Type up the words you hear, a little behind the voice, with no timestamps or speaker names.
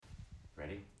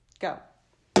Go.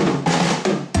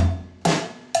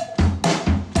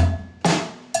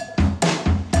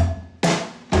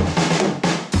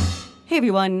 Hey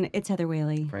everyone, it's Heather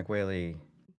Whaley. Frank Whaley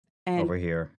And over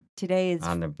here today is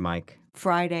on the mic.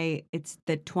 Friday. It's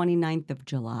the 29th of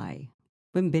July.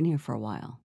 We haven't been here for a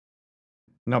while.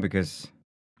 No, because,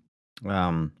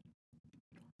 well,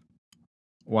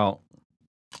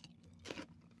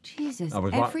 Jesus, I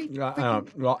was every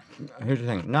well, here's the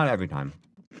thing. Not every time.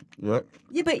 Look,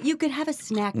 Yeah, but you could have a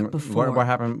snack before. what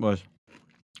happened was,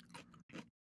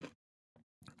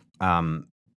 I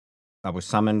was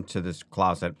summoned to this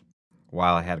closet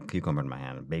while I had a cucumber in my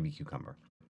hand, a baby cucumber.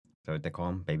 Is that what they call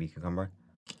them? Baby cucumber?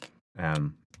 I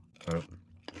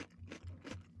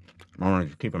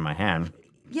wanted to keep it in my hand.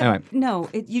 Yeah, Anyway.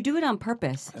 no, you do it on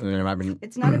purpose.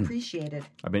 It's not appreciated.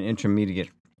 I've been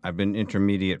intermediate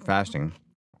fasting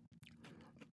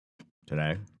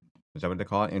today. Is that what they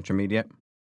call it? Intermediate?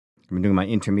 I've been doing my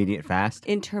intermediate fast.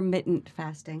 Intermittent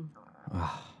fasting.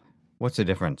 What's the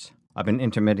difference? I've been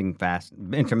doing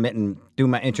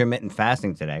my intermittent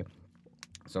fasting today.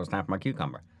 So it's time for my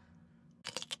cucumber.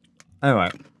 Anyway.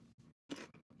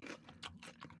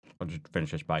 I'll just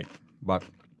finish this bite. But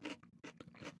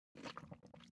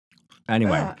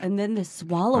anyway. And then the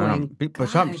swallowing. But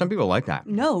some people like that.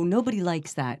 No, nobody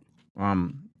likes that.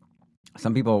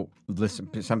 Some people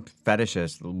listen. Some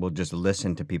fetishists will just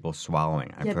listen to people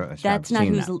swallowing. That's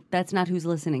not who's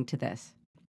listening to this.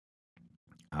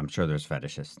 I'm sure there's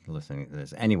fetishists listening to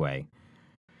this. Anyway,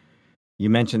 you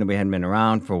mentioned that we hadn't been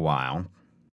around for a while.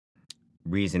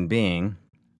 Reason being,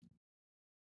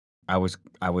 I was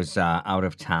out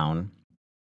of town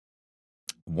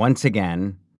once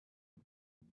again,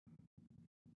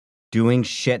 doing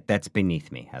shit that's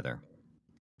beneath me, Heather.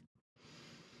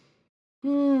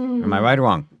 Am I right or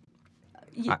wrong?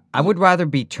 I would rather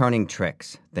be turning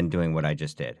tricks than doing what I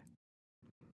just did.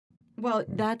 Well,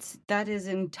 that is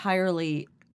entirely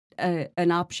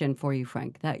an option for you,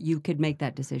 Frank. That you could make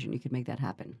that decision. You could make that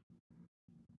happen.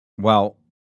 Well,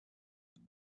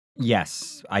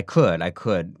 yes, I could. I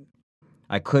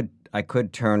could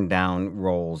turn down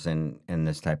roles in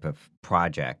this type of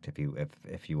project,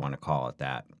 if you want to call it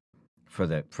that, for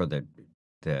the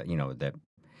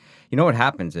what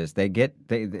happens is they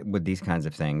with these kinds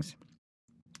of things,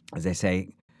 as they say,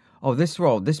 oh, this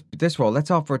role,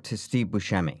 let's offer it to Steve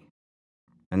Buscemi.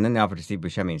 And then they offer it to Steve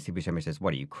Buscemi, and Steve Buscemi says,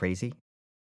 what, are you crazy?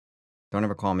 Don't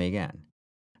ever call me again.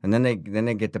 And then they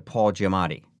get to Paul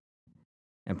Giamatti.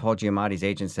 And Paul Giamatti's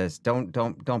agent says, don't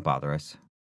bother us.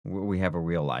 We have a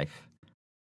real life.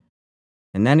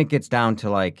 And then it gets down to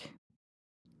like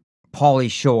Pauly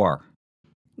Shore.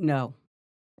 No.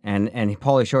 And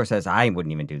Pauly Shore says, I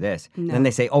wouldn't even do this. No. And then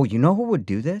they say, oh, you know who would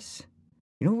do this?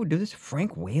 You know who would do this?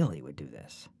 Frank Whaley would do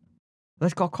this.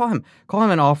 Let's call him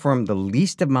and offer him the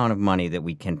least amount of money that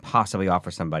we can possibly offer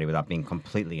somebody without being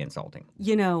completely insulting.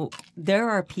 You know, there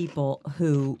are people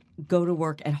who go to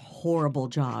work at horrible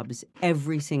jobs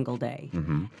every single day,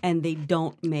 and they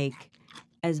don't make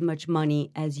as much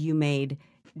money as you made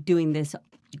doing this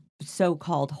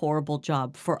so-called horrible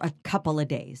job for a couple of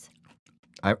days.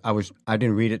 I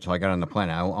didn't read it till I got on the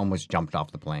plane. I almost jumped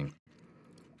off the plane.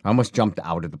 I almost jumped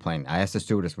out of the plane. I asked the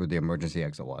stewardess where the emergency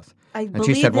exit was. And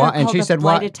she said, "Why?" And she said,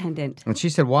 "Why?" Attendant. And she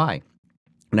said, "Why?"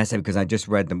 And I said, "Because I just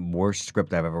read the worst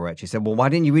script I've ever read." She said, "Well, why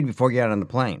didn't you read before you got on the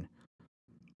plane?"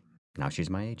 Now she's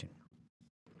my agent.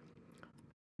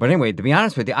 But anyway, to be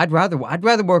honest with you, I'd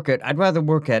rather work at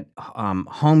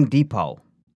Home Depot.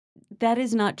 That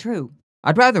is not true.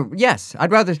 I'd rather no.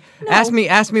 ask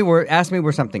me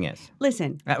where something is.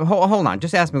 Listen. Hold on.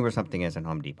 Just ask me where something is at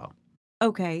Home Depot.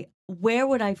 Okay. Where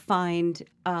would I find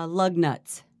lug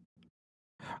nuts?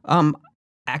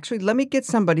 Actually, let me get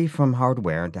somebody from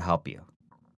hardware to help you.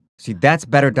 See, that's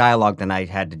better dialogue than I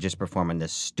had to just perform in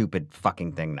this stupid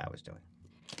fucking thing that I was doing.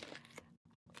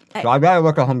 So I'd rather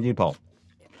work at Home Depot.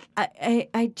 God,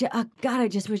 I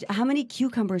just wish. How many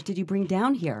cucumbers did you bring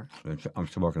down here? I'm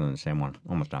still working on the same one.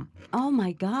 Almost done. Oh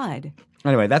my God.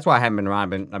 Anyway, that's why I haven't been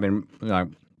around. I've been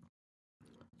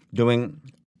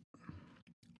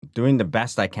doing the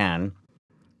best I can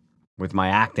with my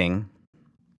acting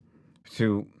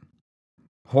through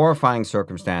horrifying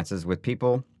circumstances with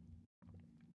people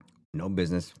no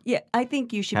business. Yeah, I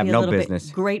think you should be a little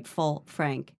bit grateful,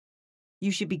 Frank.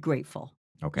 You should be grateful.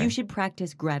 Okay. You should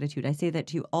practice gratitude. I say that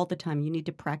to you all the time. You need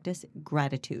to practice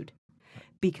gratitude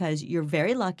because you're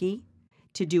very lucky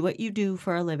to do what you do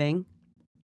for a living.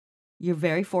 You're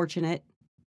very fortunate,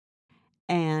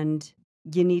 and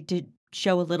you need to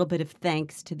show a little bit of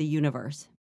thanks to the universe.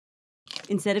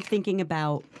 Instead of thinking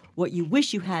about what you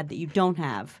wish you had that you don't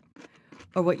have,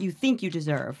 or what you think you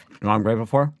deserve. You know what I'm grateful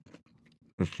for?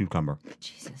 This cucumber.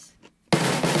 Jesus.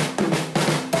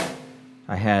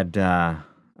 I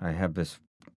have this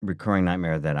recurring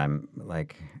nightmare that I'm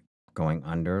like going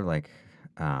under. Like,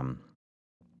 I've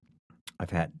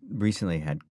recently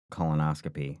had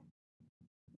colonoscopy.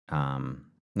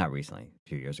 Not recently, a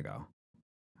few years ago.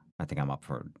 I think I'm up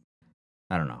for,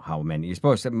 I don't know how many. You're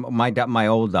supposed to. My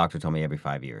old doctor told me every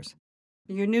 5 years.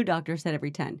 Your new doctor said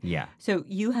every 10. Yeah. So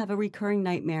you have a recurring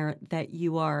nightmare that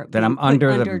you are That I'm put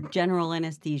under general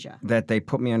anesthesia. That they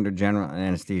put me under general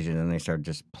anesthesia and then they start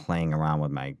just playing around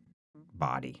with my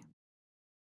body.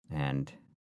 And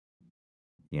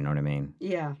you know what I mean?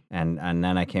 Yeah. And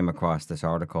then I came across this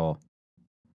article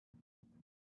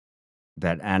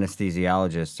that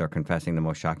anesthesiologists are confessing the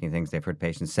most shocking things they've heard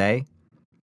patients say.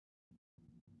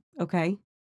 Okay.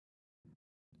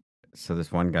 So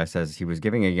this one guy says he was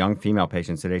giving a young female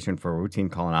patient sedation for a routine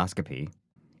colonoscopy.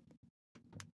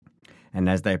 And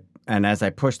as I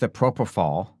pushed the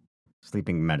propofol,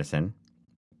 sleeping medicine,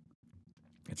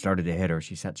 it started to hit her.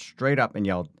 She sat straight up and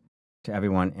yelled to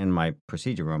everyone in my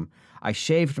procedure room, "I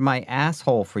shaved my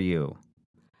asshole for you."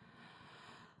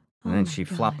 And then she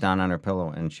flopped down on her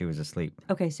pillow and she was asleep.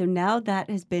 Okay, so now that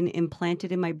has been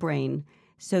implanted in my brain.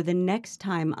 So the next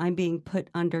time I'm being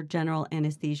put under general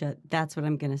anesthesia, that's what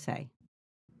I'm going to say.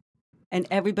 And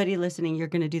everybody listening, you're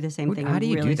going to do the same thing. How do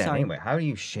you really do that sorry. anyway? How do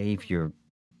you shave your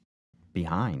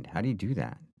behind? How do you do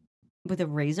that? With a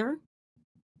razor?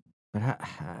 But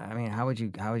how would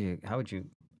you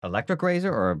electric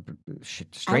razor or a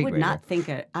straight razor? I would not think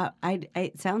it.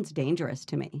 It sounds dangerous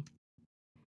to me.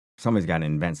 Somebody's got to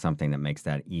invent something that makes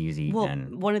that easy. Well,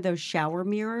 and one of those shower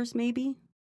mirrors, maybe.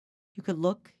 You could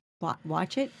look,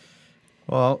 watch it.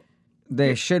 Well,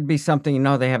 there should be something. You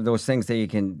know, they have those things that you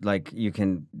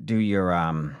can do your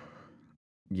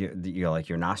like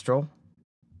your nostril.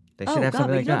 They should have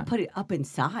something like you don't that. put it up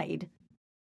inside.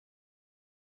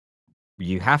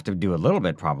 You have to do a little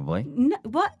bit, probably. No,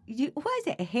 what? Why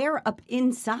is it hair up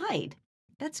inside?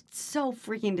 That's so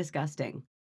freaking disgusting.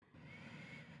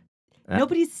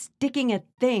 Nobody's sticking a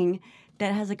thing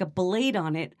that has like a blade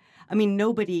on it. I mean,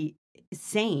 nobody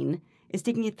sane is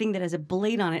sticking a thing that has a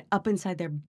blade on it up inside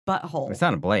their butthole. It's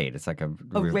not a blade. It's like a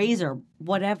razor,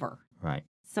 whatever. Right.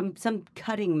 Some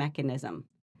cutting mechanism.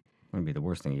 Would be the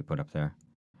worst thing you put up there.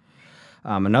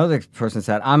 Another person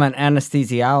said, "I'm an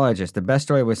anesthesiologist. The best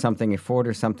story was something a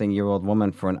 40-something-year-old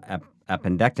woman for an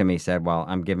appendectomy said while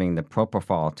I'm giving the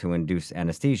propofol to induce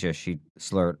anesthesia. She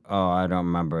slurred, 'Oh, I don't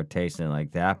remember it tasting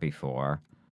like that before.'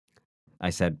 I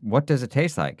said, 'What does it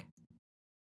taste like?'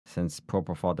 Since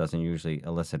propofol doesn't usually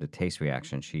elicit a taste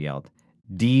reaction, she yelled,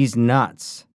 'D's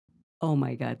nuts.'" Oh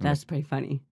my God, that's pretty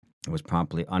funny. It was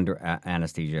promptly under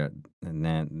anesthesia, and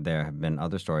then there have been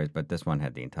other stories, but this one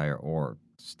had the entire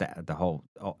the whole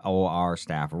OR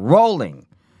staff rolling.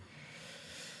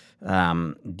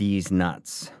 D's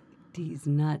nuts. D's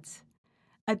nuts.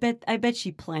 I bet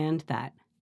she planned that.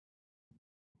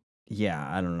 Yeah,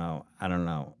 I don't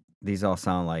know. These all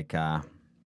sound like. I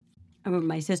remember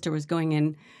my sister was going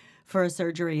in for a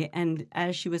surgery, and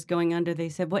as she was going under, they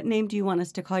said, "What name do you want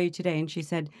us to call you today?" And she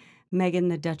said, "Meghan,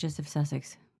 the Duchess of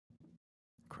Sussex."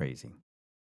 Crazy.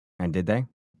 And did they?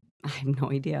 I have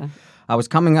no idea. I was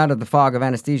coming out of the fog of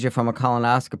anesthesia from a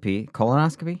colonoscopy.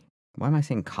 Colonoscopy? Why am I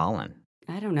saying Colin?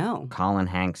 I don't know. Colin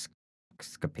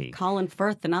Hankscopy. Colin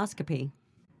Firth-onoscopy.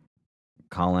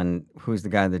 Colin, who's the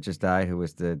guy that just died, who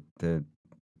was the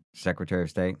Secretary of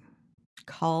State?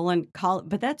 Colin,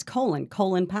 but that's Colin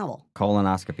Powell.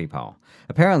 Colonoscopy Powell.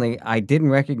 Apparently, I didn't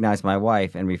recognize my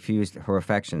wife and refused her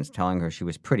affections, telling her she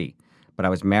was pretty, but I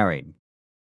was married.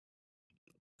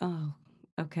 Oh,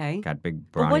 okay. Got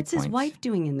big brownie But what's points. his wife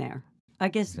doing in there? I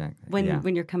guess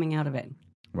when you're coming out of it.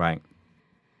 Right.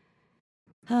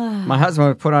 My husband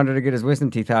was put under to get his wisdom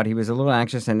teeth out. He was a little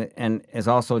anxious and is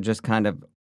also just kind of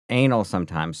anal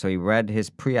sometimes. So he read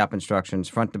his pre-op instructions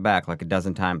front to back like a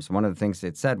dozen times. One of the things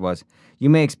it said was,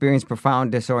 "You may experience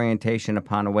profound disorientation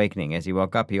upon awakening." As he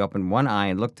woke up, he opened one eye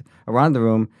and looked around the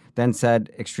room, then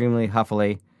said extremely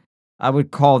huffily, "I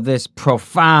would call this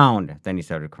profound." Then he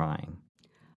started crying.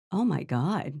 Oh, my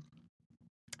God.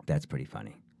 That's pretty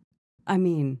funny. I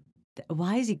mean,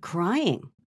 why is he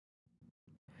crying?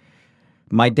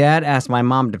 My dad asked my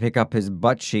mom to pick up his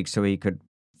butt cheek so he could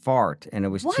fart, and it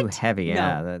was What? too heavy. No,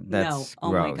 Yeah, that's no.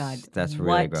 Oh, gross. my God. That's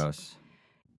really What? gross.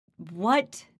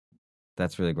 What?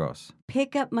 That's really gross.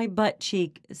 Pick up my butt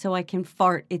cheek so I can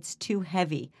fart. It's too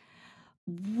heavy.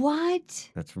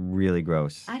 What? That's really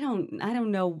gross. I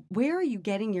don't know. Where are you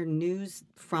getting your news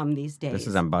from these days? This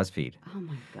is on BuzzFeed. Oh,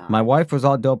 my God. My wife was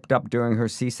all doped up during her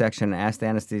C-section and asked the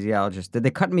anesthesiologist, "Did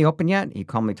they cut me open yet?" He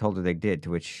calmly told her they did,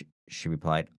 to which she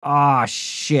replied, "Ah,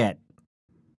 shit."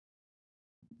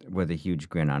 with a huge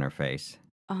grin on her face.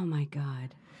 Oh my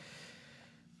God.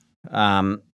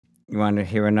 You want to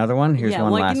hear another one? Here's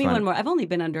one last give me one. one more. I've only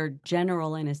been under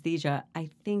general anesthesia, I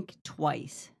think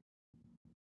twice.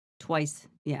 Twice,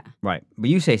 yeah. Right. But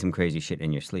you say some crazy shit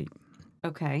in your sleep.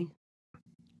 Okay.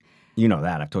 You know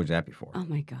that. I've told you that before. Oh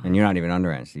my God. And you're not even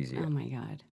under anesthesia. Oh my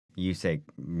God. You say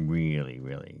really,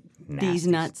 really nasty. These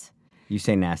nuts. You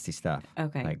say nasty stuff.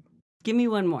 Okay. Like, give me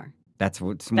one more. that's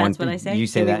one what thing. I say? You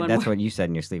say Give me that. one That's more. what you said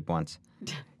in your sleep once.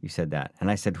 You said that.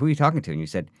 And I said, who are you talking to? And you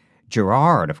said,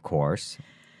 Gerard, of course.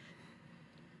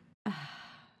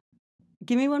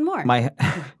 Give me one more. My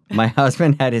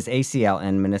husband had his ACL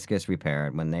and meniscus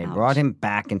repaired. When they Ouch. brought him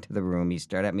back into the room, he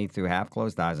stared at me through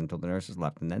half-closed eyes until the nurses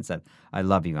left and then said, I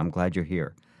love you. I'm glad you're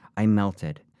here. I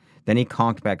melted. Then he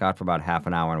conked back out for about half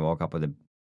an hour and woke up with a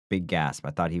big gasp.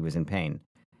 I thought he was in pain.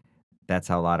 That's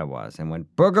how loud it was. And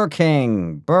went, Burger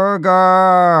King!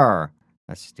 Burger!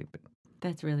 That's stupid.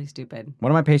 That's really stupid.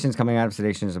 One of my patients coming out of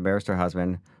sedation is embarrassed her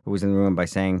husband, who was in the room, by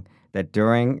saying that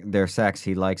during their sex,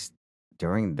 he likes to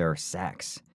have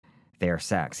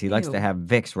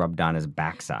Vicks rubbed on his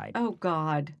backside. Oh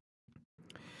God.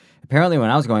 Apparently, when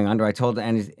I was going under, I told the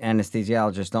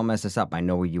anesthesiologist, don't mess this up. I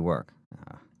know where you work.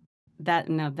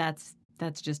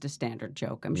 That's just a standard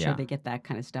joke. I'm sure Yeah. they get that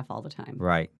kind of stuff all the time.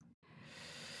 Right.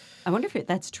 I wonder if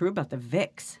that's true about the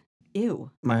Vicks. Ew.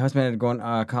 My husband had gone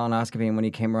colonoscopy, and when he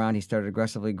came around, he started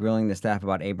aggressively grilling the staff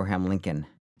about Abraham Lincoln.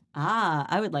 Ah,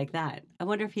 I would like that. I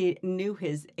wonder if he knew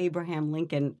his Abraham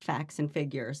Lincoln facts and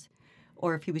figures,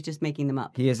 or if he was just making them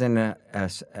up. He isn't a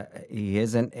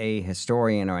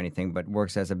historian or anything, but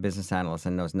works as a business analyst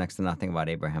and knows next to nothing about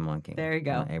Abraham Lincoln. There you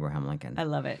go. Abraham Lincoln. I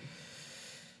love it.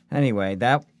 Anyway,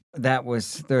 that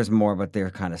was. There's more, but they're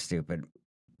kind of stupid.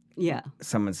 Yeah.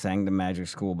 Someone sang the Magic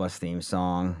School Bus theme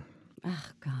song. Oh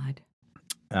God.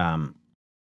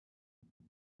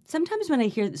 Sometimes Sometimes when I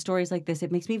hear stories like this,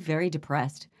 it makes me very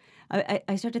depressed.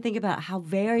 I start to think about how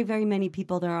very, very many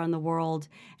people there are in the world,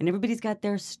 and everybody's got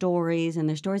their stories, and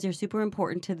their stories are super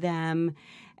important to them.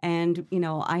 And,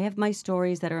 I have my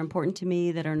stories that are important to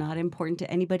me that are not important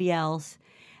to anybody else.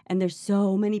 And there's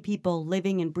so many people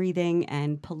living and breathing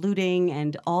and polluting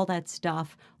and all that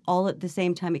stuff all at the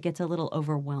same time. It gets a little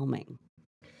overwhelming.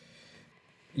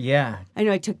 Yeah. I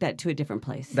know I took that to a different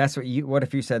place. That's what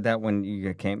if you said that when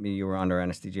you were under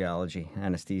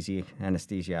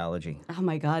anesthesiology? Oh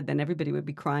my God, then everybody would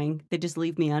be crying. They'd just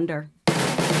leave me under.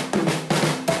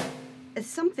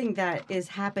 Something that is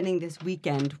happening this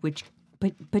weekend, which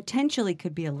potentially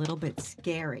could be a little bit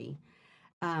scary,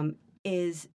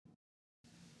 is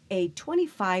a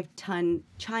 25-ton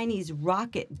Chinese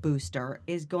rocket booster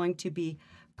is going to be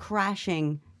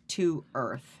crashing to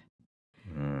Earth.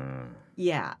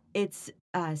 Yeah, it's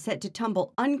set to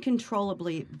tumble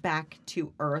uncontrollably back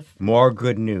to Earth. More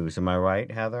good news, am I right,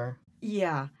 Heather?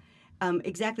 Yeah.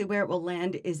 Exactly where it will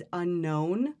land is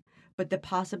unknown, but the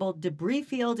possible debris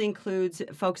field includes,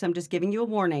 folks, I'm just giving you a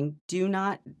warning, do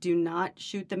not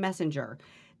shoot the messenger.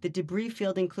 The debris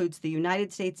field includes the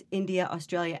United States, India,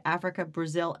 Australia, Africa,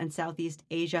 Brazil, and Southeast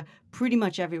Asia, pretty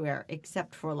much everywhere,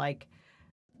 except for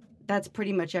that's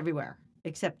pretty much everywhere,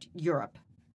 except Europe.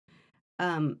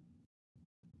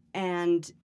 And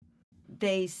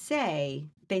they say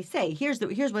here's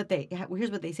what they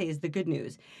say is the good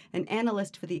news. An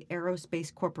analyst for the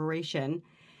Aerospace Corporation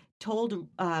told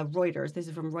Reuters, this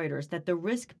is from Reuters, that the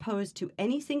risk posed to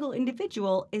any single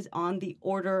individual is on the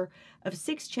order of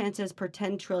 6 chances per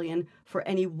 10 trillion for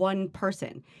any one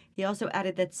person. He also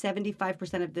added that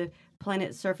 75% of the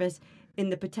planet's surface in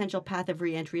the potential path of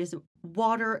reentry is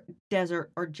water,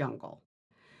 desert, or jungle.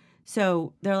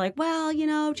 So they're like, well,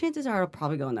 chances are it'll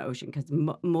probably go in the ocean because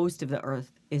most of the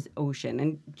Earth is ocean.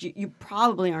 And you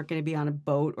probably aren't going to be on a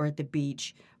boat or at the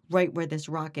beach right where this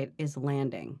rocket is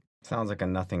landing. Sounds like a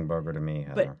nothing burger to me,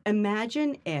 Heather. But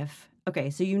imagine if,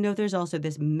 so there's also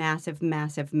this massive,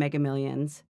 massive Mega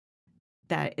Millions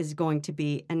that is going to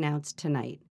be announced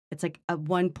tonight. It's like a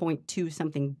 1.2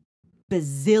 something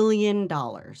bazillion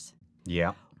dollars.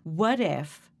 Yeah. What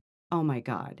if, oh my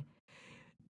God,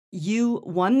 you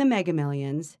won the Mega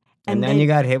Millions. And then you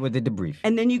got hit with the debris.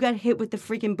 And then you got hit with the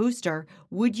freaking booster.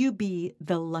 Would you be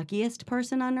the luckiest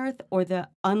person on Earth or the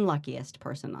unluckiest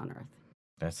person on Earth?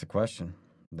 That's the question.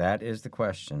 That is the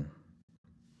question.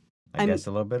 I guess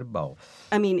a little bit of both.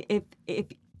 I mean, if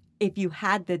you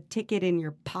had the ticket in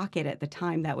your pocket at the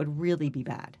time, that would really be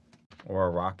bad. Or a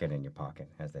rocket in your pocket,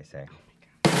 as they say.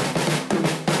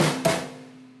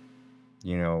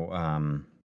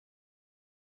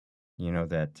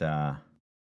 That.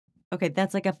 Okay,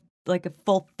 that's like a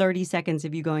full 30 seconds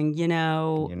of you going,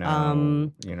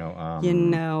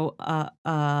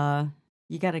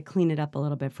 You got to clean it up a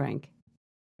little bit, Frank.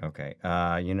 Okay.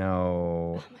 I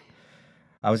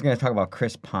was going to talk about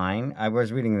Chris Pine. I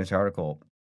was reading this article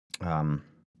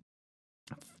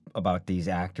about these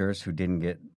actors who didn't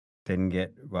get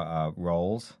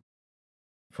roles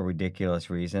for ridiculous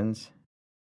reasons.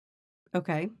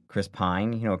 Okay. Chris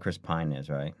Pine, you know what Chris Pine is,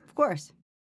 right? Of course.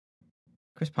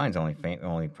 Chris Pine's I'm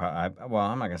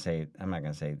not gonna say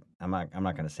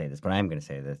this, but I am gonna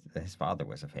say that his father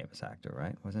was a famous actor,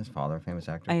 right? Wasn't his father a famous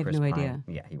actor? I have Chris no Pine? idea.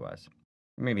 Yeah, he was.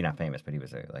 Maybe not famous, but he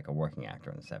was like a working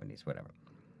actor in the 70s, whatever.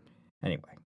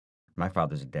 Anyway, my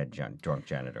father's a dead drunk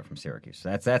janitor from Syracuse.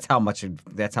 So that's how much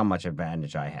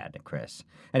advantage I had to Chris.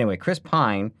 Anyway, Chris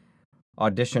Pine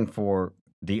auditioned for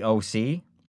the OC.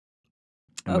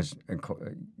 And was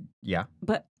yeah.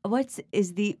 But what's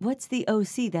the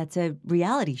OC? That's a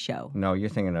reality show. No, you're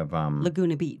thinking of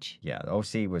Laguna Beach. Yeah, the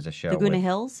OC was a show. Laguna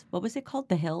Hills. What was it called?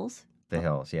 The Hills. The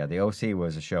Hills. Yeah, the OC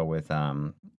was a show with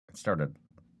It started.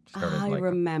 I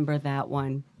remember that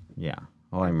one. Yeah,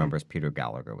 all I remember is Peter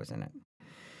Gallagher was in it.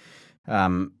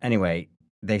 Anyway,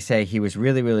 they say he was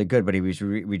really, really good, but he was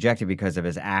rejected because of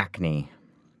his acne.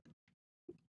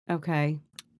 Okay.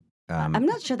 I'm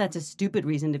not sure that's a stupid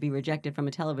reason to be rejected from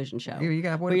a television show. Where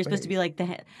you're supposed to be like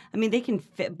they can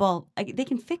they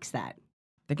can fix that.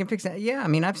 They can fix that. Yeah, I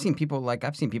mean, I've seen people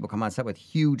come on set with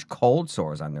huge cold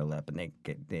sores on their lip, and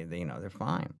they're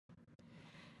fine.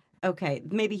 Okay,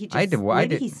 maybe he just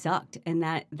he sucked, and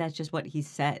that's just what he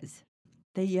says.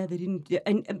 They didn't,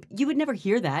 and you would never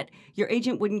hear that. Your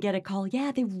agent wouldn't get a call.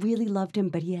 Yeah, they really loved him,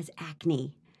 but he has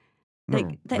acne.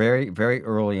 Very, very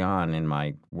early on in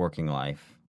my working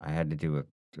life, I had to do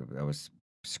I was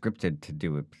scripted to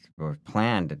do or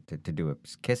planned to do a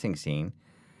kissing scene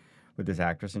with this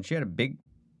actress, and she had a big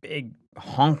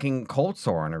honking cold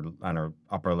sore on her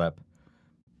upper lip.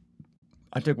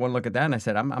 I took one look at that and I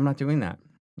said, I'm not doing that.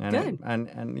 And Good.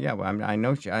 I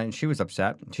know she was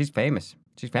upset. She's famous.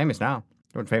 She's famous now.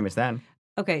 She wasn't famous then.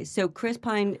 Okay, so Chris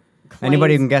Pine claims...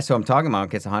 Anybody who can guess who I'm talking about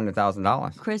gets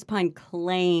 $100,000. Chris Pine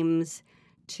claims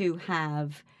to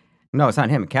have... No, it's not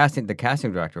him. The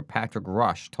casting director, Patrick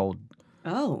Rush, told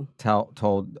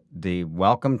the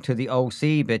Welcome to the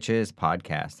OC Bitches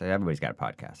podcast. Everybody's got a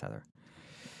podcast, Heather.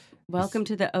 Welcome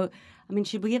to the... I mean,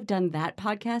 should we have done that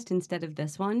podcast instead of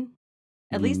this one?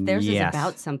 At least theirs is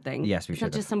about something. Yes, we should.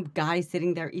 Not just some guy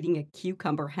sitting there eating a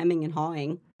cucumber, hemming and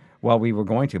hawing. Well, we were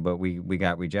going to, but we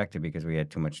got rejected because we had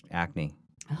too much acne.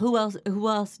 Who else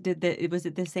was it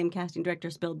the same casting director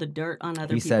spilled the dirt on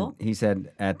other people? He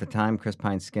said, at the time, Chris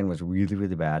Pine's skin was really,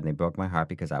 really bad, and they broke my heart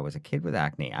because I was a kid with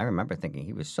acne. I remember thinking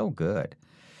he was so good.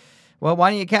 Well,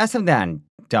 why didn't you cast him then,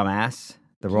 dumbass?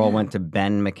 The role went to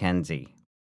Ben McKenzie.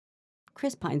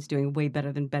 Chris Pine's doing way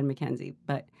better than Ben McKenzie,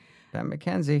 but... Ben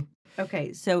McKenzie.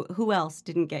 Okay, so who else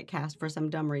didn't get cast for some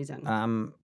dumb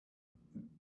reason?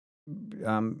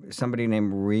 Somebody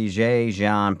named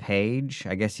Regé-Jean Page.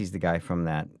 I guess he's the guy from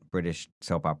that British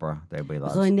soap opera that everybody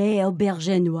loves. René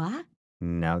Aubergenois?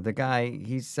 No, the guy,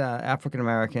 he's African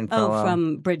American fellow. Oh,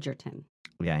 from Bridgerton.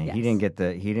 Yeah, yes. he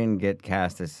didn't get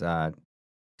cast as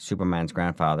Superman's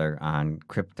grandfather on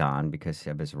Krypton because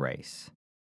of his race.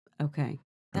 Okay.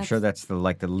 I'm sure that's the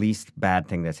least bad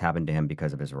thing that's happened to him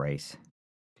because of his race.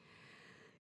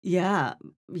 Yeah.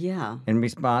 In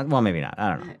response, well, maybe not. I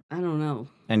don't know. I don't know.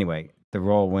 Anyway, the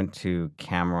role went to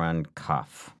Cameron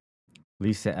Cuff.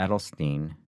 Lisa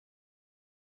Edelstein.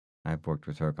 I've worked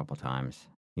with her a couple times.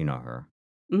 You know her.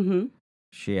 Mm-hmm.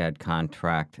 She had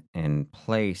contract in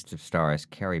place to star as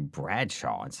Carrie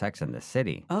Bradshaw in Sex and the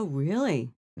City. Oh, really?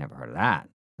 Never heard of that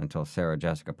until Sarah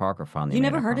Jessica Parker finally. You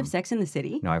never heard of Sex and the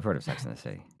City? No, I've heard of Sex and the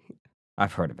City.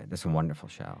 I've heard of it. It's a wonderful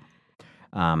show.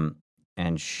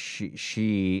 And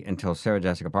she until Sarah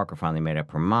Jessica Parker finally made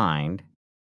up her mind,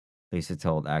 Lisa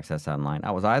told Access Online,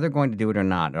 I was either going to do it or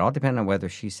not. It all depended on whether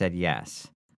she said yes.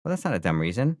 Well, that's not a dumb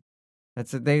reason.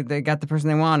 They got the person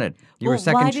they wanted. You were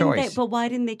second choice. But why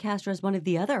didn't they cast her as one of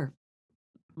the other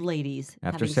ladies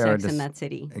after having Sarah sex in that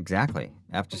city? Exactly.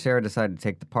 After Sarah decided to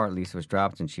take the part, Lisa was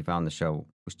dropped, and she found the show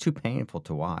was too painful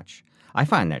to watch. I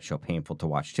find that show painful to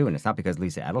watch, too, and it's not because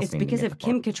Lisa Edelstein. It's because of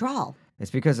Kim Cattrall. It's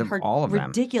because of all of them.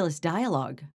 Ridiculous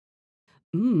dialogue.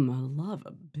 I love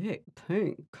a big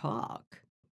pink cock.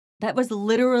 That was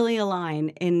literally a line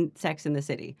in Sex and the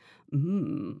City.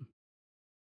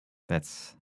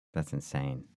 That's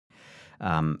insane.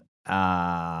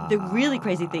 The really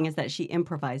crazy thing is that she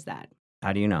improvised that.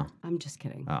 How do you know? I'm just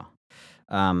kidding. Oh.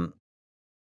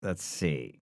 Let's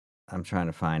see. I'm trying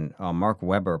to find... Oh, Mark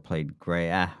Webber played Gray.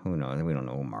 Who knows? We don't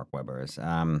know who Mark Webber is.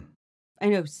 I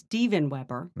know Steven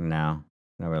Webber. No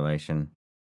relation.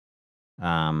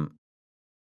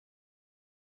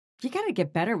 You got to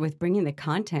get better with bringing the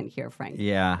content here, Frank.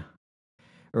 Yeah.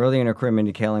 Early in her career,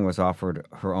 Mindy Kaling was offered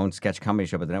her own sketch comedy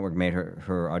show, but the network made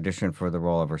her audition for the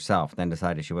role of herself, then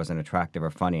decided she wasn't attractive or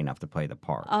funny enough to play the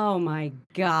part. Oh, my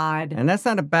God. And that's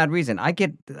not a bad reason. I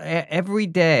get every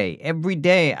day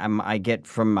I get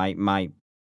from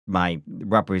my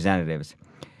representatives,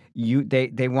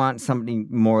 they want somebody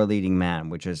more leading man,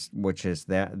 which is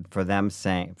that for them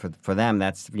saying for them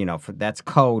that's that's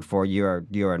code for you're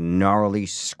a gnarly,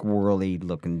 squirrely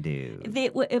looking dude.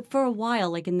 For a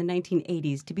while, like in the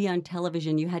 1980s, to be on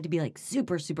television, you had to be like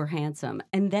super, super handsome.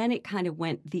 And then it kind of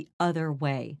went the other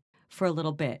way for a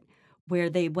little bit, where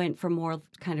they went for more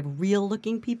kind of real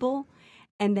looking people.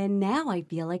 And then now I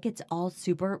feel like it's all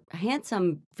super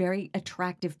handsome, very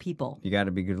attractive people. You got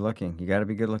to be good looking.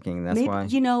 That's Maybe, why.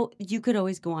 You could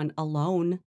always go on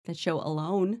Alone, that show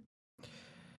Alone.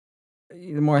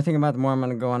 The more I think about it, the more I'm going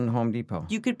to go on Home Depot.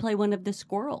 You could play one of the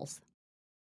squirrels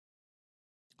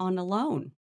on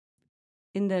Alone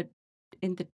in the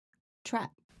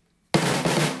trap.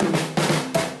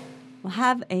 Well,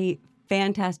 have a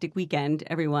fantastic weekend,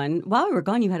 everyone. While we were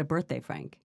gone, you had a birthday,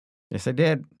 Frank. Yes, I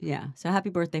did. Yeah. So happy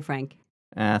birthday, Frank.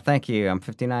 Thank you. I'm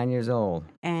 59 years old.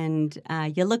 And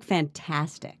you look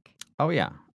fantastic. Oh,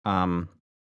 yeah.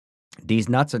 These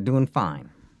nuts are doing fine.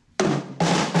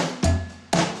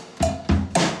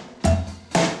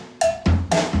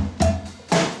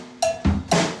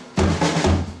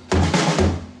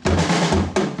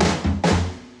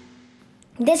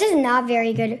 This is not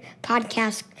very good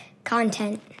podcast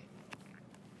content.